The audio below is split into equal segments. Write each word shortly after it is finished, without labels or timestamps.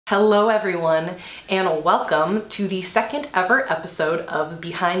Hello everyone, and welcome to the second ever episode of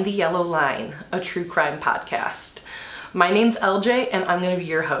Behind the Yellow Line, a true crime podcast. My name's LJ and I'm going to be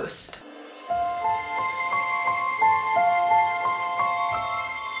your host.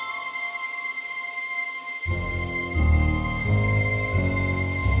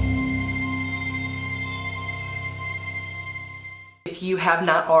 If you have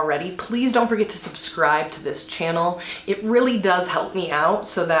not already, please don't forget to subscribe to this channel. It really does help me out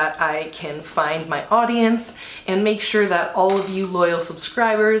so that I can find my audience and make sure that all of you loyal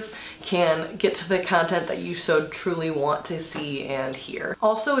subscribers can get to the content that you so truly want to see and hear.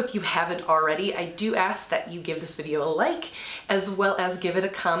 Also, if you haven't already, I do ask that you give this video a like, as well as give it a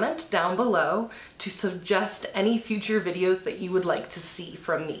comment down below to suggest any future videos that you would like to see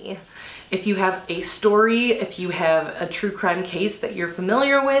from me. If you have a story, if you have a true crime case that you're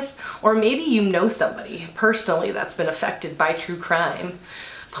familiar with, or maybe you know somebody personally that's been affected by true crime,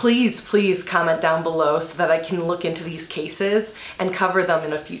 please comment down below so that I can look into these cases and cover them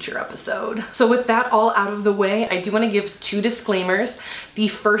in a future episode. So with that all out of the way, I do want to give two disclaimers. The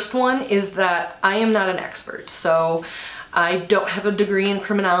first one is that I am not an expert, so I don't have a degree in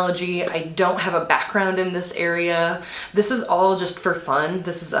criminology. I don't have a background in this area. This is all just for fun.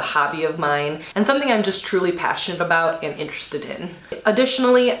 This is a hobby of mine and something I'm just truly passionate about and interested in.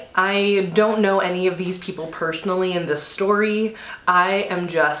 Additionally, I don't know any of these people personally in this story. I am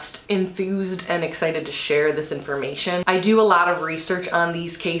just enthused and excited to share this information. I do a lot of research on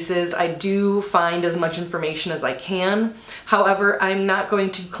these cases. I do find as much information as I can. However, I'm not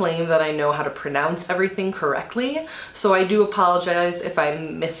going to claim that I know how to pronounce everything correctly, so I do apologize if I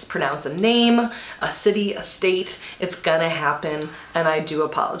mispronounce a name, a city, a state. It's gonna happen, and I do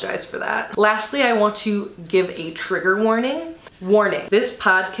apologize for that. Lastly, I want to give a trigger warning. Warning, this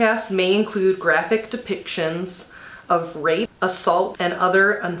podcast may include graphic depictions of rape, assault, and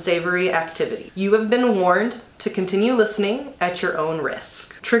other unsavory activity. You have been warned to continue listening at your own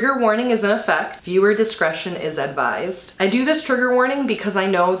risk. Trigger warning is in effect. Viewer discretion is advised. I do this trigger warning because I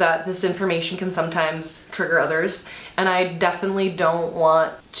know that this information can sometimes trigger others, and I definitely don't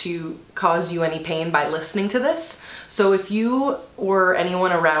want to cause you any pain by listening to this. So if you or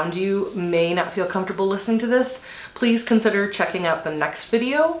anyone around you may not feel comfortable listening to this, please consider checking out the next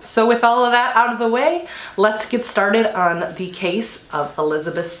video. So with all of that out of the way, let's get started on the case of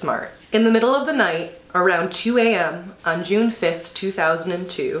Elizabeth Smart. In the middle of the night, around 2 a.m. on June 5th,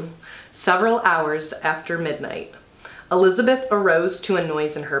 2002, several hours after midnight, Elizabeth arose to a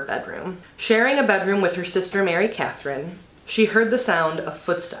noise in her bedroom. Sharing a bedroom with her sister Mary Catherine, she heard the sound of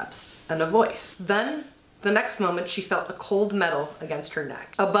footsteps and a voice. Then, the next moment, she felt a cold metal against her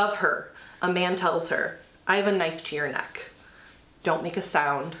neck. Above her, a man tells her, "I have a knife to your neck. Don't make a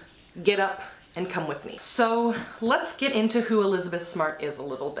sound. Get up and come with me." So let's get into who Elizabeth Smart is a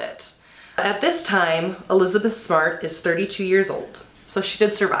little bit. At this time, Elizabeth Smart is 32 years old, so she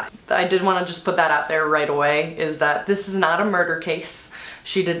did survive. I did want to just put that out there right away, is that this is not a murder case.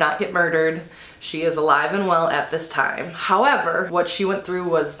 She did not get murdered. She is alive and well at this time. However, what she went through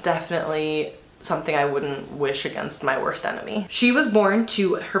was definitely something I wouldn't wish against my worst enemy. She was born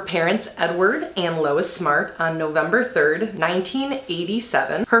to her parents Edward and Lois Smart on November 3rd,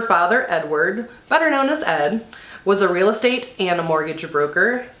 1987. Her father, Edward, better known as Ed, was a real estate and a mortgage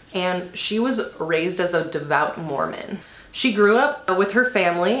broker, and she was raised as a devout Mormon. She grew up with her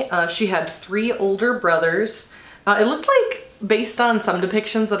family. She had 3 older brothers. It looked like, based on some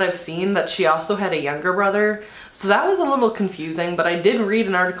depictions that I've seen, that she also had a younger brother. So that was a little confusing, but I did read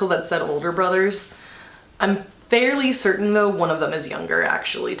an article that said older brothers. I'm fairly certain though one of them is younger,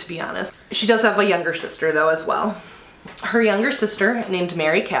 actually, to be honest. She does have a younger sister though as well. Her younger sister, named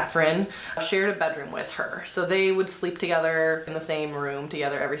Mary Catherine, shared a bedroom with her. So they would sleep together in the same room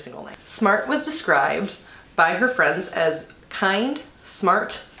together every single night. Smart was described by her friends as kind,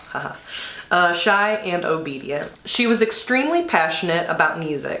 smart, shy, and obedient. She was extremely passionate about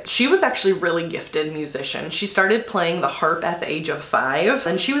music. She was actually a really gifted musician. She started playing the harp at the age of 5,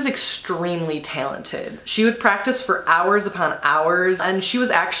 and she was extremely talented. She would practice for hours upon hours, and she was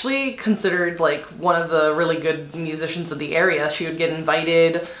actually considered like one of the really good musicians of the area. She would get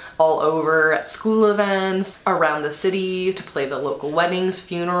invited all over at school events, around the city, to play the local weddings,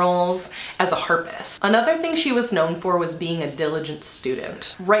 funerals, as a harpist. Another thing she was known for was being a diligent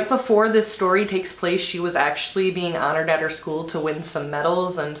student. Right before this story takes place, she was actually being honored at her school to win some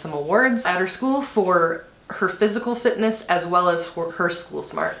medals and some awards at her school for her physical fitness as well as her school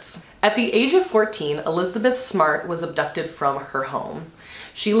smarts. At the age of 14, Elizabeth Smart was abducted from her home.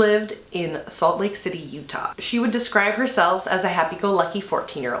 She lived in Salt Lake City, Utah. She would describe herself as a happy-go-lucky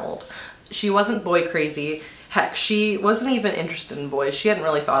 14-year-old. She wasn't boy crazy, Heck, she wasn't even interested in boys. She hadn't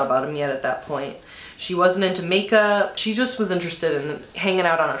really thought about them yet at that point. She wasn't into makeup. She just was interested in hanging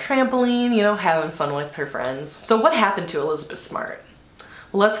out on a trampoline, you know, having fun with her friends. So what happened to Elizabeth Smart?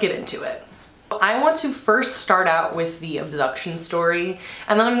 Well, let's get into it. I want to first start out with the abduction story,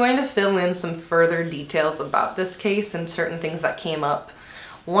 and then I'm going to fill in some further details about this case and certain things that came up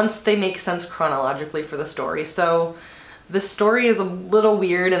once they make sense chronologically for the story. So this story is a little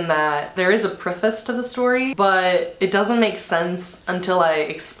weird in that there is a preface to the story, but it doesn't make sense until I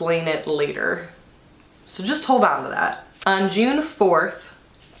explain it later. So just hold on to that. On June 4th,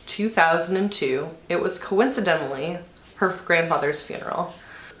 2002, it was coincidentally her grandfather's funeral.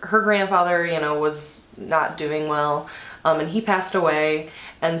 Her grandfather, you know, was not doing well, and he passed away,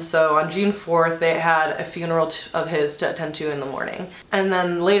 and so on June 4th they had a funeral of his to attend to in the morning. And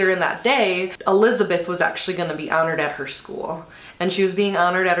then later in that day, Elizabeth was actually going to be honored at her school, and she was being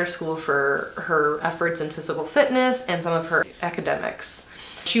honored at her school for her efforts in physical fitness and some of her academics.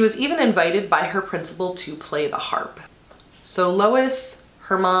 She was even invited by her principal to play the harp. So Lois,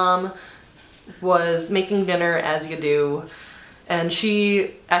 her mom, was making dinner as you do, and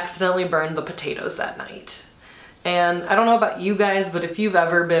she accidentally burned the potatoes that night. And I don't know about you guys, but if you've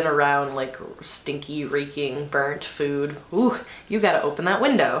ever been around like stinky, reeking, burnt food, ooh, you gotta open that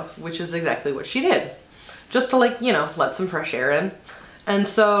window, which is exactly what she did. Just to, like, you know, let some fresh air in. And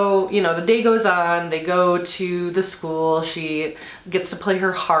so, you know, the day goes on, they go to the school, she gets to play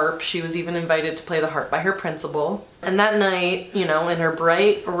her harp. She was even invited to play the harp by her principal. And that night, you know, in her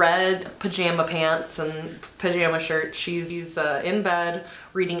bright red pajama pants and pajama shirt, she's in bed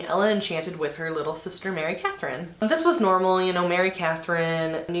reading Ella Enchanted with her little sister Mary Catherine. This was normal, you know, Mary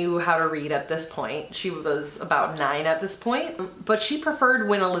Catherine knew how to read at this point. She was about 9 at this point, but she preferred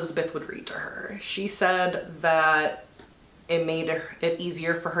when Elizabeth would read to her. She said that it made it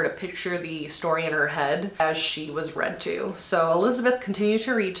easier for her to picture the story in her head as she was read to. So Elizabeth continued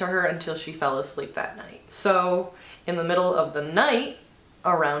to read to her until she fell asleep that night. So in the middle of the night,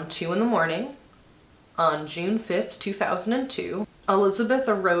 around 2 in the morning, on June 5th, 2002, Elizabeth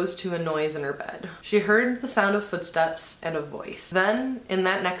arose to a noise in her bed. She heard the sound of footsteps and a voice. Then, in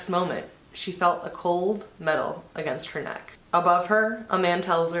that next moment, she felt a cold metal against her neck. Above her, a man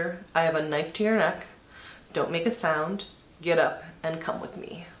tells her, "I have a knife to your neck. Don't make a sound. Get up and come with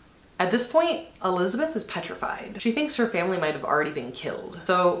me." At this point, Elizabeth is petrified. She thinks her family might have already been killed.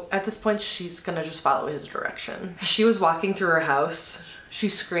 So at this point, she's gonna just follow his direction. As she was walking through her house,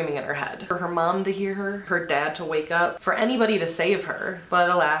 she's screaming in her head. For her mom to hear her dad to wake up, for anybody to save her.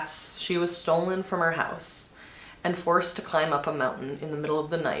 But alas, she was stolen from her house and forced to climb up a mountain in the middle of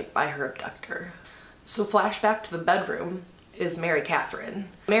the night by her abductor. So flashback to the bedroom is Mary Catherine.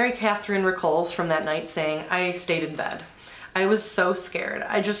 Mary Catherine recalls from that night saying, "I stayed in bed. I was so scared.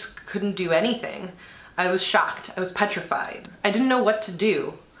 I just couldn't do anything. I was shocked. I was petrified. I didn't know what to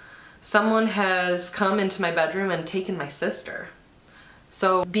do. Someone has come into my bedroom and taken my sister."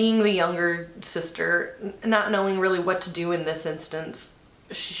 So being the younger sister, not knowing really what to do in this instance,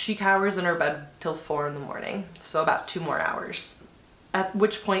 she cowers in her bed till 4 in the morning. So about 2 more hours. At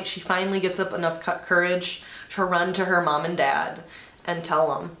which point she finally gets up enough courage to run to her mom and dad and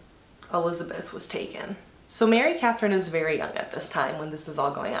tell them Elizabeth was taken. So Mary Catherine is very young at this time when this is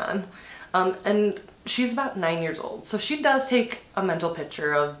all going on. And she's about 9 years old. So she does take a mental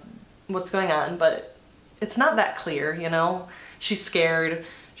picture of what's going on, but it's not that clear, you know? She's scared,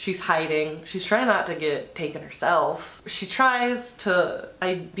 she's hiding, she's trying not to get taken herself. She tries to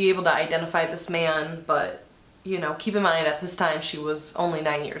be able to identify this man, but you know, keep in mind at this time she was only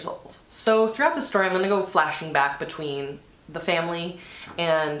 9 years old. So throughout the story I'm gonna go flashing back between the family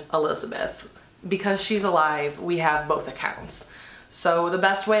and Elizabeth. Because she's alive, we have both accounts. So the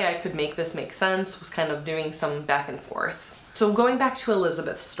best way I could make this make sense was kind of doing some back and forth. So going back to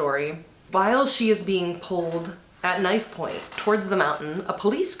Elizabeth's story, while she is being pulled at knife point towards the mountain, a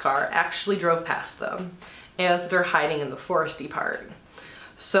police car actually drove past them as they're hiding in the foresty part.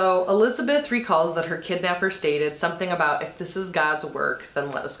 So Elizabeth recalls that her kidnapper stated something about, "If this is God's work,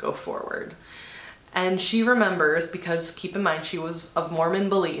 then let us go forward." And she remembers, because keep in mind she was of Mormon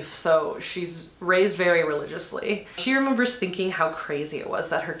belief, so she's raised very religiously. She remembers thinking how crazy it was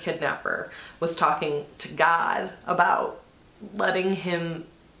that her kidnapper was talking to God about letting him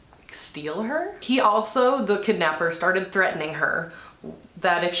steal her. He also, the kidnapper, started threatening her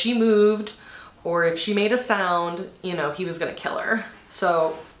that if she moved or if she made a sound, you know, he was gonna kill her.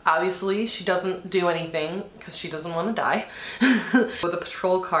 So obviously she doesn't do anything because she doesn't want to die. But the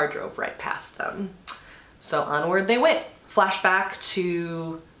patrol car drove right past them. So onward they went. Flashback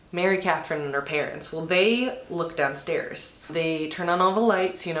to Mary Catherine and her parents, well, they look downstairs. They turn on all the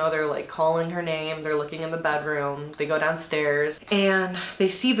lights, you know, they're like calling her name, they're looking in the bedroom, they go downstairs, and they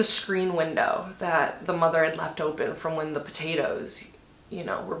see the screen window that the mother had left open from when the potatoes, you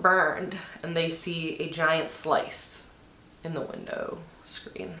know, were burned, and they see a giant slice in the window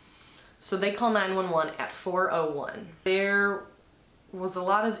screen. So they call 911 at 4:01. There was a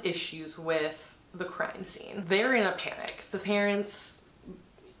lot of issues with the crime scene. They're in a panic. The parents,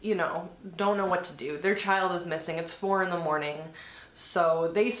 you know, don't know what to do. Their child is missing. It's 4 in the morning.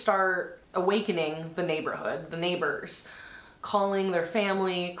 So they start awakening the neighborhood, the neighbors, calling their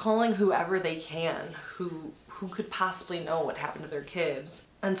family, calling whoever they can who could possibly know what happened to their kids.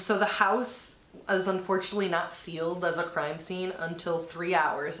 And so the house is unfortunately not sealed as a crime scene until 3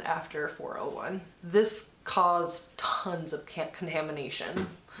 hours after 4:01. This caused tons of contamination.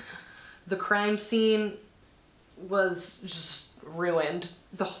 The crime scene was just ruined.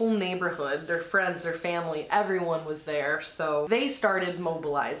 The whole neighborhood, their friends, their family, everyone was there. So they started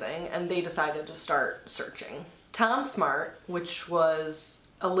mobilizing and they decided to start searching. Tom Smart, which was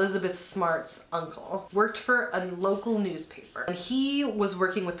Elizabeth Smart's uncle, worked for a local newspaper, and he was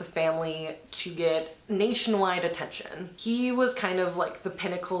working with the family to get nationwide attention. He was kind of like the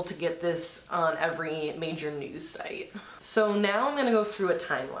pinnacle to get this on every major news site. So now I'm gonna go through a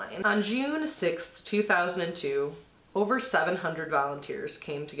timeline. On June 6th, 2002, over 700 volunteers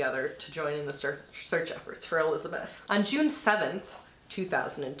came together to join in the search efforts for Elizabeth. On June 7th,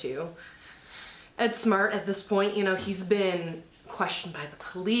 2002, Ed Smart, at this point, you know, he's been questioned by the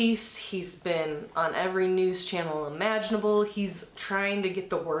police, he's been on every news channel imaginable, he's trying to get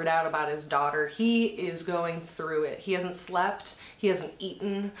the word out about his daughter. He is going through it. He hasn't slept, he hasn't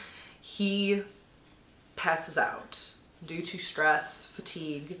eaten, he passes out due to stress,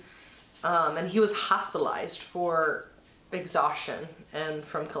 fatigue, and he was hospitalized for exhaustion and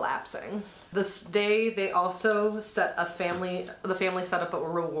from collapsing. This day they also set the family set up a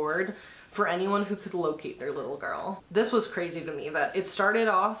reward for anyone who could locate their little girl. This was crazy to me that it started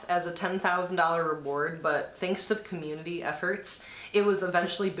off as a $10,000 reward, but thanks to the community efforts, it was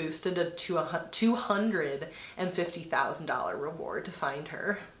eventually boosted to a $250,000 reward to find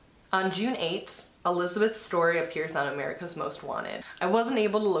her. On June 8th, Elizabeth's story appears on America's Most Wanted. I wasn't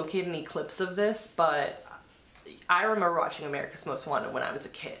able to locate any clips of this, but I remember watching America's Most Wanted when I was a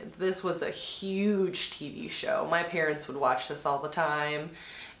kid. This was a huge TV show. My parents would watch this all the time,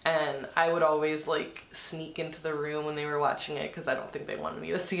 and I would always like sneak into the room when they were watching it because I don't think they wanted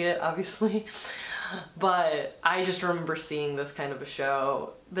me to see it, obviously. But I just remember seeing this kind of a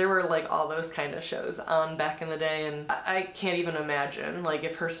show. There were like all those kind of shows on back in the day, and I can't even imagine like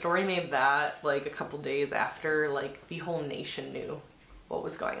if her story made that like a couple days after, like the whole nation knew what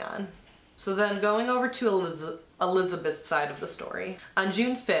was going on. So then going over to Elizabeth's side of the story. On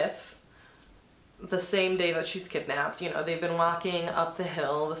June 5th, the same day that she's kidnapped, you know, they've been walking up the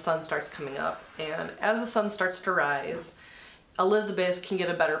hill, the sun starts coming up, and as the sun starts to rise, Elizabeth can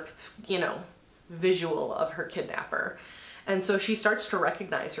get a better, you know, visual of her kidnapper. And so she starts to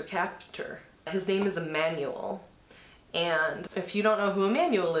recognize her captor. His name is Emmanuel. And if you don't know who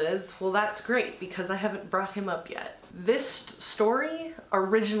Emmanuel is, well, that's great because I haven't brought him up yet. This story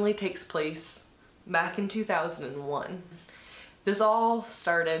originally takes place back in 2001. This all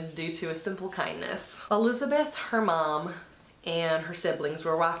started due to a simple kindness. Elizabeth, her mom, and her siblings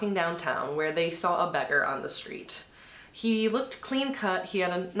were walking downtown where they saw a beggar on the street. He looked clean cut, he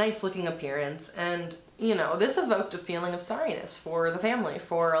had a nice looking appearance, and you know, this evoked a feeling of sorriness for the family,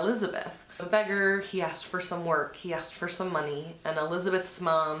 for Elizabeth. The beggar, he asked for some work, he asked for some money, and Elizabeth's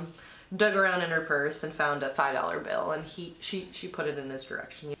mom dug around in her purse and found a $5 bill, and she put it in his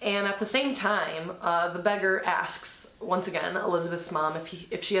direction. And at the same time, the beggar asks, once again, Elizabeth's mom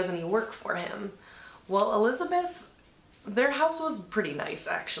if she has any work for him. Well, Elizabeth, their house was pretty nice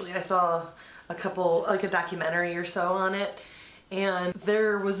actually. I saw a couple, like a documentary or so on it, and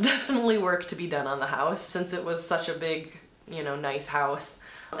there was definitely work to be done on the house since it was such a big, you know, nice house.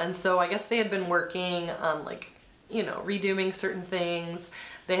 And so I guess they had been working on like, you know, redoing certain things.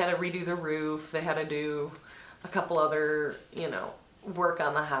 They had to redo the roof, they had to do a couple other, you know, work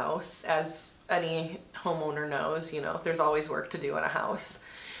on the house. As any homeowner knows, you know, there's always work to do in a house.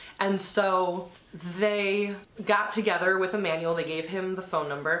 And so they got together with Emmanuel, they gave him the phone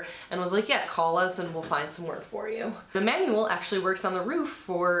number and was like, yeah, call us and we'll find some work for you. Emmanuel actually works on the roof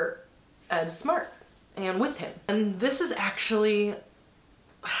for Ed Smart and with him. And this is actually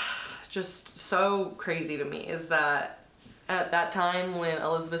just so crazy to me, is that at that time when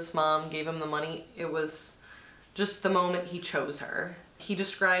Elizabeth's mom gave him the money, it was just the moment he chose her. He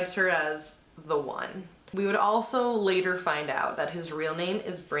describes her as the one. We would also later find out that his real name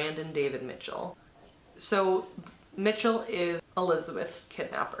is Brandon David Mitchell. So Mitchell is Elizabeth's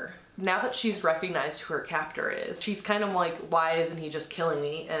kidnapper. Now that she's recognized who her captor is, she's kind of like, why isn't he just killing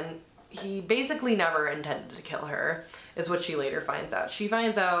me? And he basically never intended to kill her, is what she later finds out. She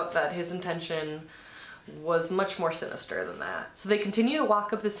finds out that his intention was much more sinister than that. So they continue to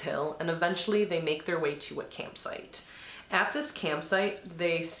walk up this hill, and eventually they make their way to a campsite. At this campsite,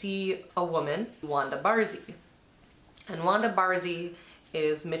 they see a woman, Wanda Barzee. And Wanda Barzee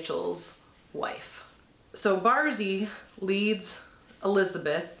is Mitchell's wife. So Barzee leads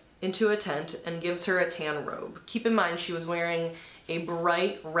Elizabeth into a tent and gives her a tan robe. Keep in mind, she was wearing a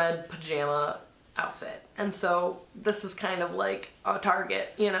bright red pajama outfit. And so this is kind of like a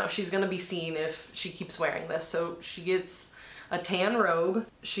target, you know, she's gonna be seen if she keeps wearing this. So she gets a tan robe.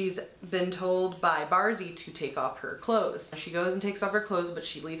 She's been told by Barzee to take off her clothes. She goes and takes off her clothes, but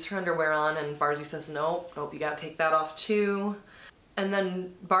she leaves her underwear on, and Barzee says, nope, you gotta take that off too. And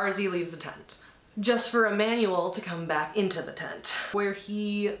then Barzee leaves the tent, just for Emmanuel to come back into the tent, where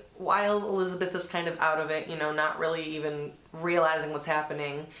he, while Elizabeth is kind of out of it, you know, not really even realizing what's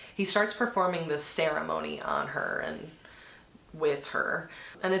happening, he starts performing this ceremony on her and with her.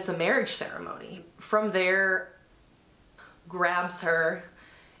 And it's a marriage ceremony. From there, grabs her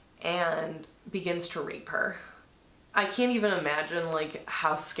and begins to rape her. I can't even imagine like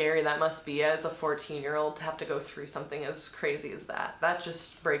how scary that must be as a 14-year-old to have to go through something as crazy as that. That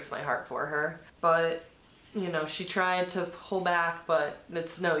just breaks my heart for her. But, you know, she tried to pull back, but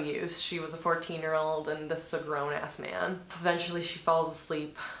it's no use. She was a 14-year-old and this is a grown-ass man. Eventually she falls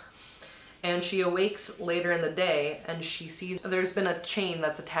asleep and she awakes later in the day and she sees there's been a chain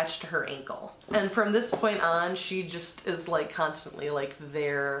that's attached to her ankle. And from this point on, she just is like constantly like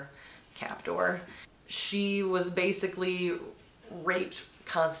their captor. She was basically raped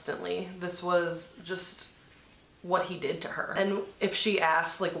constantly. This was just what he did to her. And if she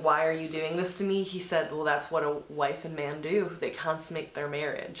asked, like, why are you doing this to me? He said, well, that's what a wife and man do. They consummate their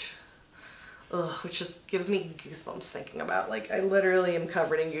marriage. Ugh, which just gives me goosebumps thinking about. Like, I literally am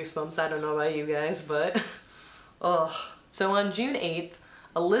covered in goosebumps. I don't know about you guys, but ugh. So on June 8th,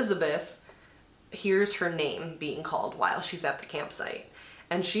 Elizabeth hears her name being called while she's at the campsite.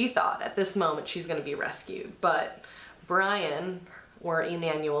 And she thought at this moment she's gonna be rescued. But Brian, or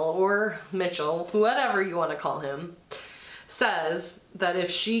Emmanuel, or Mitchell, whatever you wanna call him, says that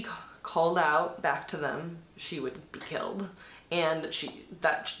if she called out back to them, she would be killed. And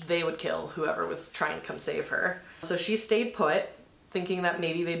that they would kill whoever was trying to come save her. So she stayed put, thinking that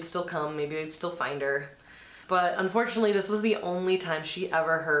maybe they'd still come, maybe they'd still find her. But unfortunately, this was the only time she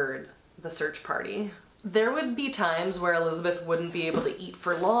ever heard the search party. There would be times where Elizabeth wouldn't be able to eat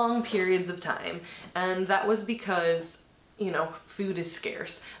for long periods of time, and that was because, you know, food is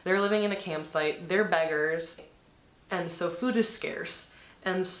scarce. They're living in a campsite, they're beggars, and so food is scarce.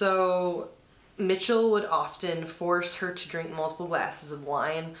 And so Mitchell would often force her to drink multiple glasses of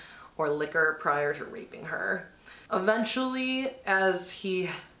wine or liquor prior to raping her. Eventually, as he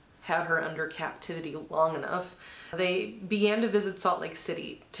had her under captivity long enough, they began to visit Salt Lake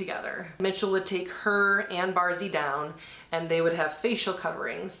City together. Mitchell would take her and Barzee down, and they would have facial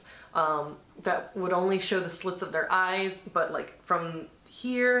coverings that would only show the slits of their eyes, but like from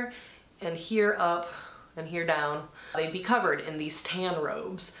here and here up and here down, they'd be covered in these tan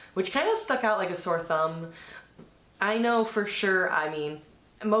robes, which kind of stuck out like a sore thumb. I know for sure, I mean,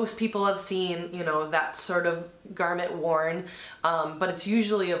 most people have seen, you know, that sort of garment worn, but it's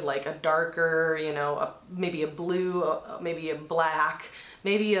usually of like a darker, you know, maybe a blue, maybe a black,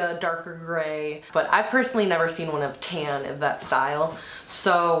 maybe a darker gray, but I've personally never seen one of tan of that style.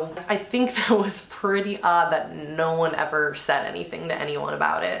 So I think that was pretty odd that no one ever said anything to anyone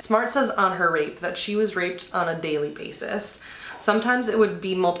about it. Smart says on her rape that she was raped on a daily basis. Sometimes it would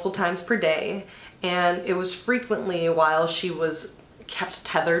be multiple times per day, and it was frequently while she was kept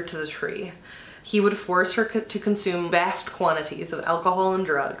tethered to the tree. He would force her to consume vast quantities of alcohol and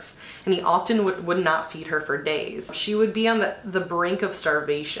drugs, and he often would not feed her for days. She would be on the brink of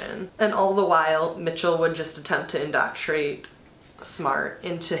starvation, and all the while Mitchell would just attempt to indoctrinate Smart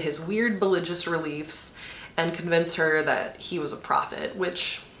into his weird religious beliefs and convince her that he was a prophet,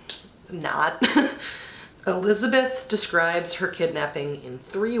 which not. Elizabeth describes her kidnapping in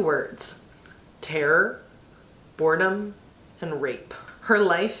 3 words: terror, boredom, and rape. Her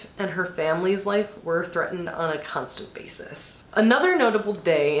life and her family's life were threatened on a constant basis. Another notable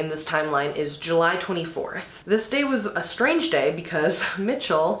day in this timeline is July 24th. This day was a strange day because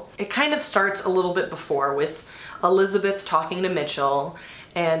Mitchell, it kind of starts a little bit before with Elizabeth talking to Mitchell,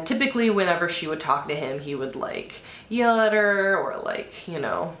 and typically whenever she would talk to him, he would like yell at her or like, you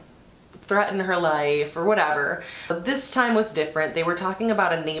know, threaten her life or whatever. But this time was different. They were talking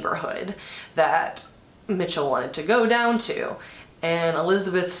about a neighborhood that Mitchell wanted to go down to. And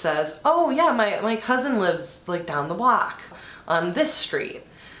Elizabeth says, oh yeah, my cousin lives like down the block on this street.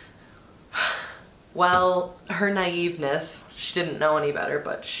 Well, her naiveness, she didn't know any better,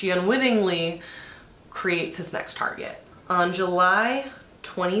 but she unwittingly creates his next target. On July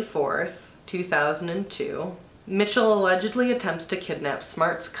 24th, 2002, Mitchell allegedly attempts to kidnap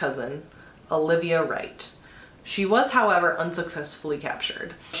Smart's cousin, Olivia Wright. She was, however, unsuccessfully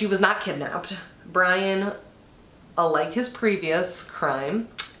captured. She was not kidnapped. Brian, like his previous crime,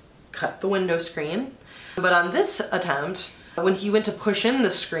 cut the window screen. But on this attempt, when he went to push in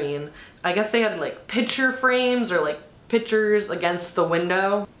the screen, I guess they had like picture frames or like pictures against the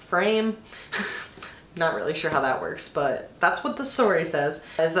window frame. Not really sure how that works, but that's what the story says,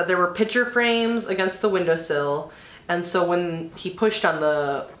 is that there were picture frames against the windowsill, and so when he pushed on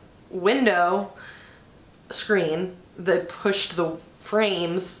the window screen, they pushed the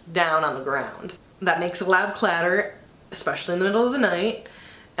frames down on the ground. That makes a loud clatter, especially in the middle of the night,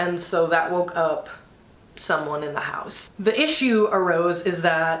 and so that woke up someone in the house. The issue arose is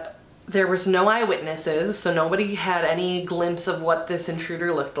that there was no eyewitnesses, so nobody had any glimpse of what this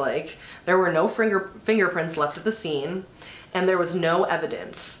intruder looked like. There were no fingerprints left at the scene, and there was no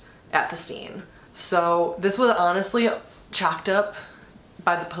evidence at the scene. So this was honestly chalked up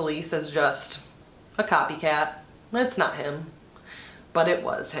by the police as just a copycat. It's not him, but it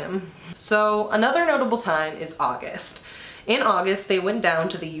was him. So another notable time is August. In August, they went down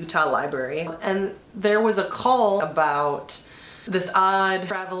to the Utah Library, and there was a call about this odd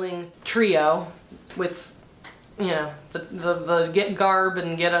traveling trio with, you know, the get garb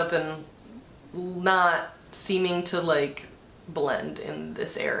and get up and not seeming to like blend in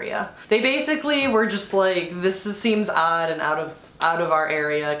this area. They basically were just like, this seems odd and out of our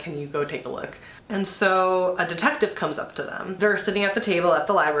area, can you go take a look? And so a detective comes up to them. They're sitting at the table at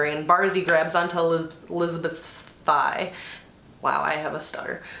the library, and Barzy grabs onto Elizabeth's thigh. Wow, I have a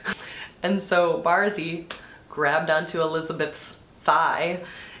stutter. And so Barzy grabbed onto Elizabeth's thigh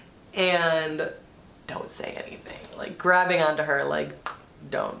and don't say anything, like grabbing onto her like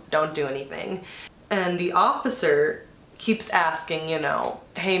don't do anything. And the officer keeps asking, you know,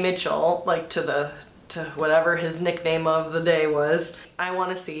 hey Mitchell, like to whatever his nickname of the day was, I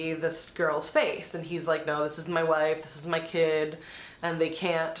want to see this girl's face. And he's like, no, this is my wife, this is my kid, and they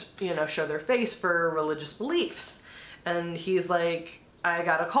can't, you know, show their face for religious beliefs. And he's like, I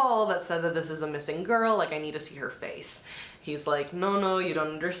got a call that said that this is a missing girl, like I need to see her face. He's like, no, you don't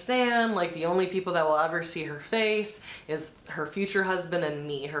understand, like the only people that will ever see her face is her future husband and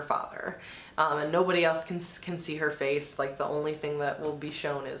me, her father. And nobody else can see her face, like the only thing that will be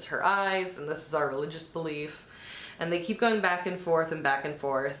shown is her eyes, and this is our religious belief. And they keep going back and forth and back and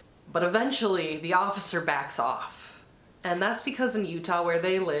forth, but eventually the officer backs off. And that's because in Utah where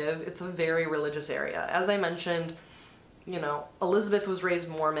they live, it's a very religious area. As I mentioned, you know, Elizabeth was raised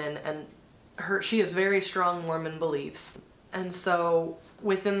Mormon, and she has very strong Mormon beliefs. And so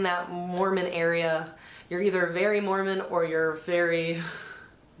within that Mormon area, you're either very Mormon or you're very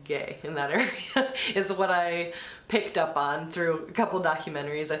gay in that area, is what I picked up on through a couple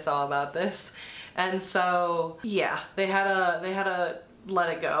documentaries I saw about this. And so yeah, they had to let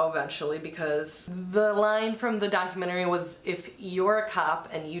it go eventually, because the line from the documentary was, if you're a cop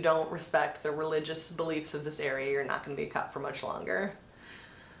and you don't respect the religious beliefs of this area, you're not going to be a cop for much longer.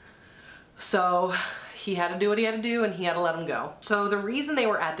 So he had to do what he had to do, and he had to let him go. So the reason they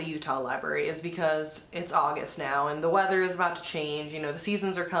were at the Utah Library is because it's August now and the weather is about to change, you know, the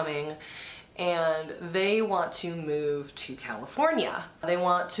seasons are coming, and they want to move to California. They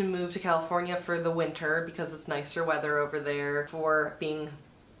want to move to California for the winter because it's nicer weather over there, for being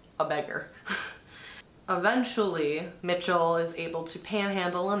a beggar. Eventually, Mitchell is able to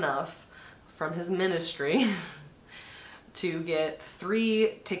panhandle enough from his ministry to get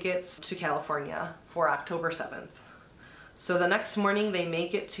 3 tickets to California for October 7th. So the next morning they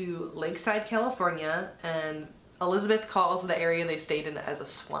make it to Lakeside, California, and Elizabeth calls the area they stayed in as a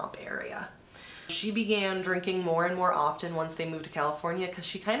swamp area. She began drinking more and more often once they moved to California, because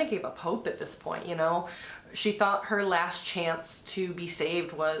she kind of gave up hope at this point, you know? She thought her last chance to be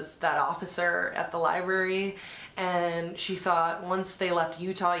saved was that officer at the library, and she thought once they left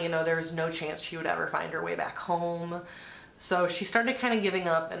Utah, you know, there was no chance she would ever find her way back home. So she started kind of giving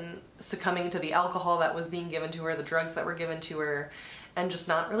up and succumbing to the alcohol that was being given to her, the drugs that were given to her, and just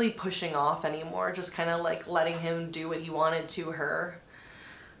not really pushing off anymore, just kind of like letting him do what he wanted to her.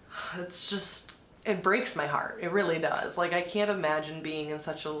 It's just, it breaks my heart. It really does. Like, I can't imagine being in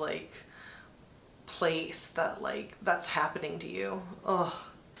such a like place that like that's happening to you. Ugh.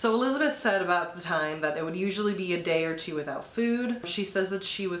 So Elizabeth said about the time that it would usually be a day or two without food. She says that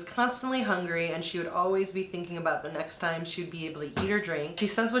she was constantly hungry and she would always be thinking about the next time she would be able to eat or drink. She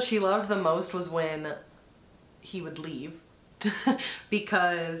says what she loved the most was when he would leave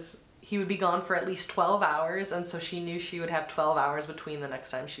because he would be gone for at least 12 hours, and so she knew she would have 12 hours between the next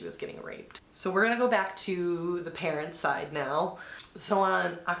time she was getting raped. So we're gonna go back to the parents' side now. So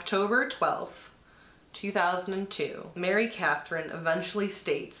on October 12th, 2002, Mary Catherine eventually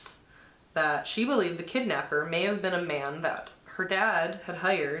states that she believed the kidnapper may have been a man that her dad had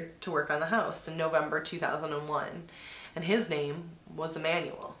hired to work on the house in November 2001, and his name was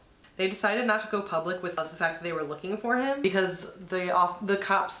Emmanuel. They decided not to go public with the fact that they were looking for him because the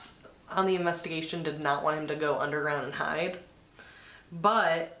cops on the investigation did not want him to go underground and hide.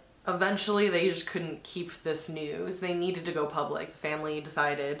 But eventually they just couldn't keep this news. They needed to go public. The family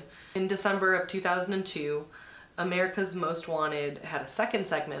decided. In December of 2002, America's Most Wanted had a second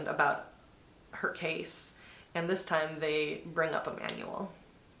segment about her case, and this time they bring up Emmanuel.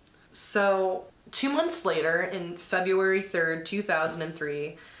 So 2 months later, in February 3rd,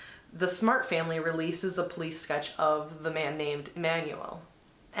 2003, the Smart family releases a police sketch of the man named Emmanuel.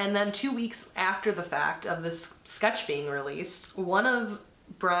 And then 2 weeks after the fact of this sketch being released, one of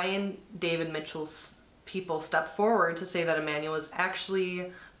Brian David Mitchell's people stepped forward to say that Emmanuel was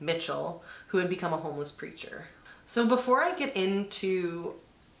actually Mitchell, who had become a homeless preacher. So before I get into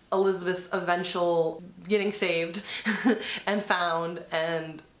Elizabeth's eventual getting saved and found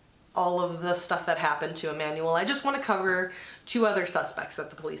and all of the stuff that happened to Emmanuel, I just want to cover two other suspects that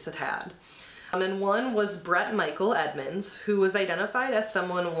the police had had. And one was Brett Michael Edmonds, who was identified as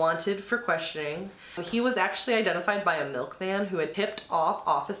someone wanted for questioning. He was actually identified by a milkman who had tipped off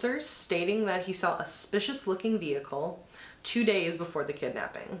officers stating that he saw a suspicious looking vehicle 2 days before the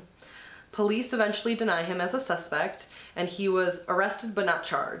kidnapping. Police eventually deny him as a suspect, and he was arrested but not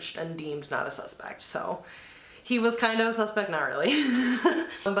charged and deemed not a suspect. So he was kind of a suspect, not really.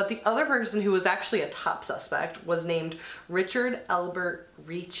 But the other person who was actually a top suspect was named Richard Albert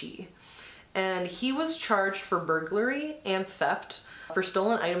Ricci. And he was charged for burglary and theft for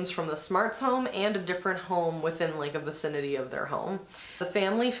stolen items from the Smarts' home and a different home within like a vicinity of their home. The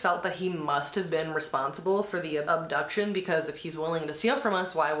family felt that he must have been responsible for the abduction because if he's willing to steal from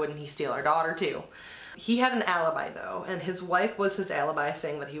us, why wouldn't he steal our daughter too? He had an alibi though, and his wife was his alibi,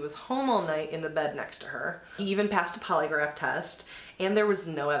 saying that he was home all night in the bed next to her. He even passed a polygraph test, and there was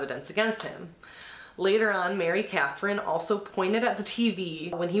no evidence against him. Later on, Mary Catherine also pointed at the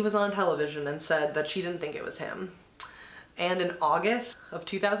TV when he was on television and said that she didn't think it was him. And in August of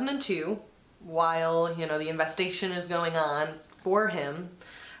 2002, while, the investigation is going on for him,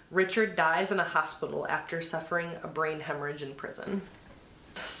 Richard dies in a hospital after suffering a brain hemorrhage in prison.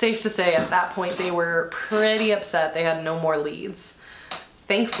 Safe to say at that point they were pretty upset. They had no more leads.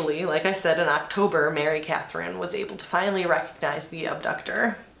 Thankfully, like I said, in October, Mary Catherine was able to finally recognize the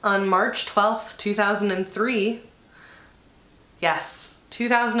abductor. On March 12th, 2003, yes,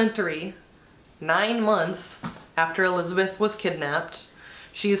 2003, 9 months after Elizabeth was kidnapped,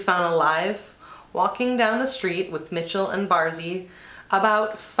 she is found alive, walking down the street with Mitchell and Barzee,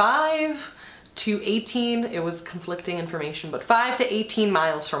 about 5 to 18, it was conflicting information, but 5 to 18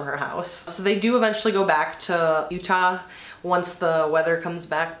 miles from her house. So they do eventually go back to Utah once the weather comes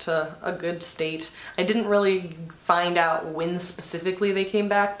back to a good state. I didn't really find out when specifically they came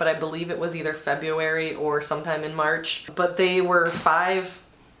back, but I believe it was either February or sometime in March. But they were 5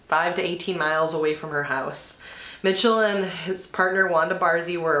 to 18 miles away from her house. Mitchell and his partner Wanda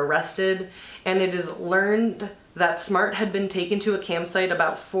Barzee were arrested, and it is learned that Smart had been taken to a campsite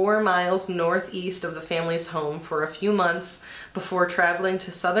about 4 miles northeast of the family's home for a few months before traveling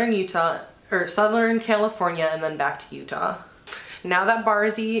to southern California and then back to Utah. Now that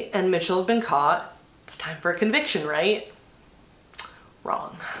Barzee and Mitchell have been caught, it's time for a conviction, right?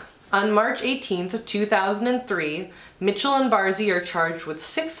 Wrong. On March 18th, 2003, Mitchell and Barzee are charged with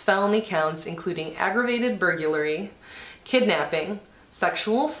 6 felony counts, including aggravated burglary, kidnapping,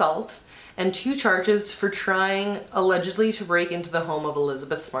 sexual assault, and 2 charges for trying allegedly to break into the home of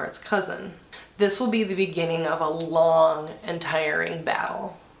Elizabeth Smart's cousin. This will be the beginning of a long and tiring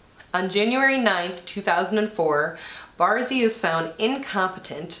battle. On January 9th, 2004, Barzee is found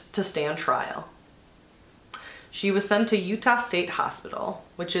incompetent to stand trial. She was sent to Utah State Hospital,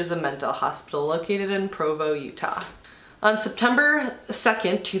 which is a mental hospital located in Provo, Utah. On September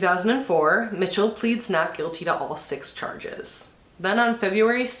 2nd, 2004, Mitchell pleads not guilty to all 6 charges. Then on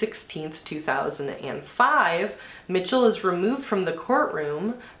February 16th, 2005, Mitchell is removed from the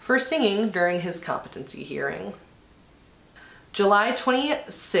courtroom for singing during his competency hearing. July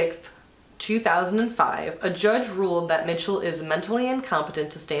 26th, 2005, a judge ruled that Mitchell is mentally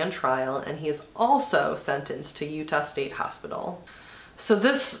incompetent to stand trial, and he is also sentenced to Utah State Hospital. So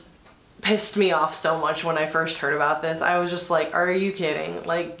this pissed me off so much when I first heard about this. I was just like, are you kidding?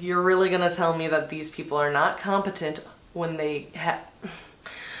 Like, you're really gonna tell me that these people are not competent when they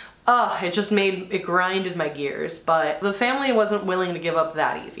it grinded my gears, but the family wasn't willing to give up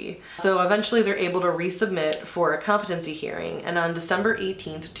that easy. So eventually they're able to resubmit for a competency hearing, and on December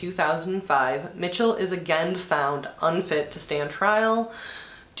 18th, 2005, Mitchell is again found unfit to stand trial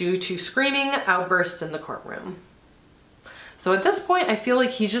due to screaming outbursts in the courtroom. So at this point, I feel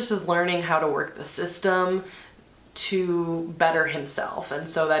like he just is learning how to work the system to better himself and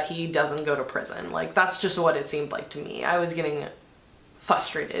so that he doesn't go to prison. Like, that's just what it seemed like to me. I was getting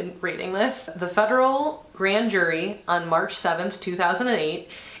frustrated reading this. The federal grand jury on March 7th, 2008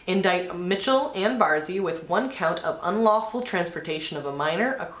 indict Mitchell and Barzee with 1 count of unlawful transportation of a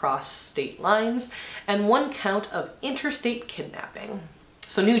minor across state lines and 1 count of interstate kidnapping.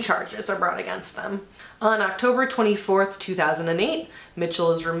 So new charges are brought against them. On October 24th, 2008,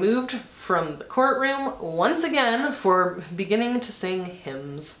 Mitchell is removed from the courtroom once again for beginning to sing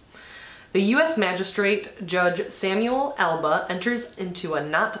hymns. The U.S. Magistrate Judge Samuel Alba enters into a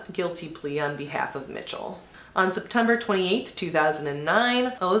not guilty plea on behalf of Mitchell. On September 28,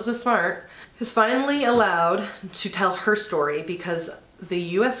 2009, Elizabeth Smart is finally allowed to tell her story because the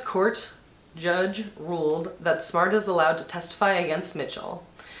U.S. court judge ruled that Smart is allowed to testify against Mitchell.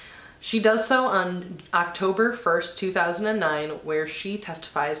 She does so on October 1st, 2009, where she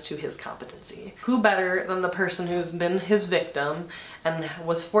testifies to his competency. Who better than the person who's been his victim and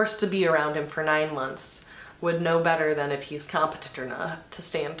was forced to be around him for 9 months would know better than if he's competent or not to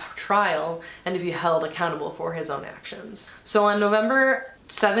stand trial and to be held accountable for his own actions. So on November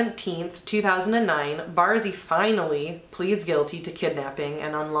 17th, 2009, Barzee finally pleads guilty to kidnapping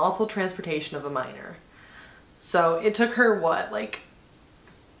and unlawful transportation of a minor. So it took her, what, like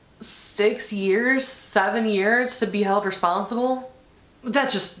 6 years, 7 years to be held responsible? That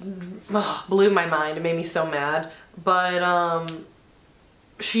just blew my mind. It made me so mad. But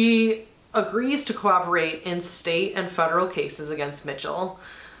she agrees to cooperate in state and federal cases against Mitchell.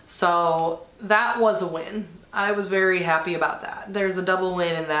 So that was a win. I was very happy about that. There's a double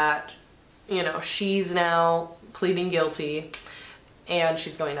win in that, you know, she's now pleading guilty and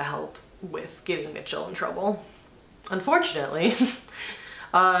she's going to help with getting Mitchell in trouble. Unfortunately,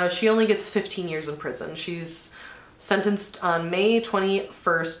 she only gets 15 years in prison. She's sentenced on May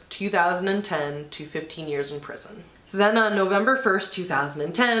 21st, 2010 to 15 years in prison. Then on November 1st,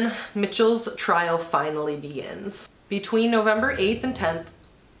 2010, Mitchell's trial finally begins. Between November 8th and 10th,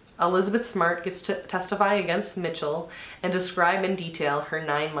 Elizabeth Smart gets to testify against Mitchell and describe in detail her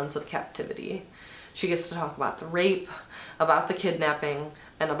 9 months of captivity. She gets to talk about the rape, about the kidnapping,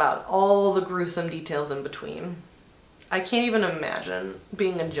 and about all the gruesome details in between. I can't even imagine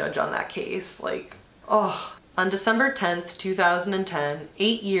being a judge on that case. Like, oh. On December 10th, 2010,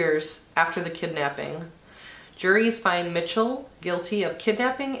 8 years after the kidnapping, juries find Mitchell guilty of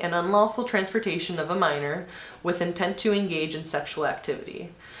kidnapping and unlawful transportation of a minor with intent to engage in sexual activity.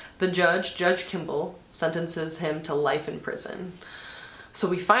 The judge, Judge Kimball, sentences him to life in prison. So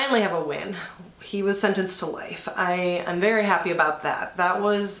we finally have a win. He was sentenced to life. I'm very happy about that. That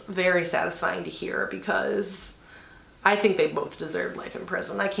was very satisfying to hear because I think they both deserved life in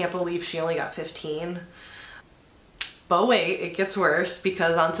prison. I can't believe she only got 15. But wait, it gets worse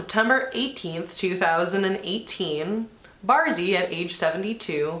because on September 18th, 2018, Barzee, at age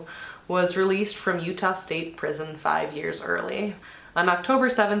 72, was released from Utah State Prison 5 years early. On October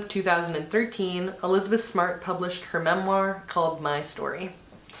 7th, 2013, Elizabeth Smart published her memoir called My Story.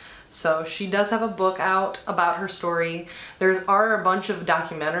 So she does have a book out about her story. There are a bunch of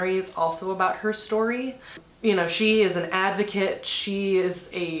documentaries also about her story. You know, she is an advocate, she is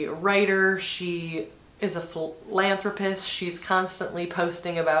a writer, she is a philanthropist, she's constantly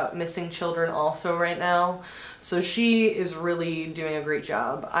posting about missing children also right now. So she is really doing a great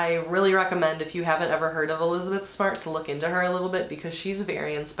job. I really recommend, if you haven't ever heard of Elizabeth Smart, to look into her a little bit because she's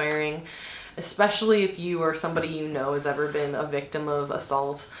very inspiring, especially if you or somebody you know has ever been a victim of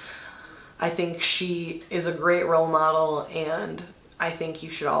assault. I think she is a great role model and I think you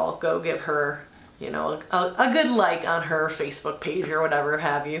should all go give her, you know, a good like on her Facebook page or whatever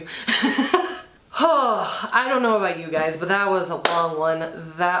have you. Oh, I don't know about you guys, but that was a long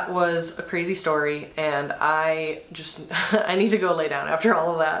one. That was a crazy story and I need to go lay down after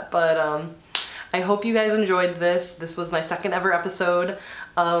all of that. But I hope you guys enjoyed this. This was my second ever episode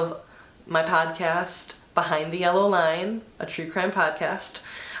of my podcast, Behind the Yellow Line, a true crime podcast.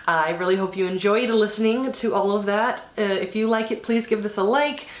 I really hope you enjoyed listening to all of that. If you like it, please give this a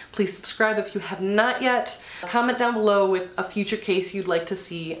like. Please subscribe if you have not yet. Comment down below with a future case you'd like to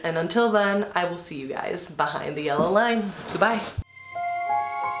see. And until then, I will see you guys behind the yellow line. Goodbye.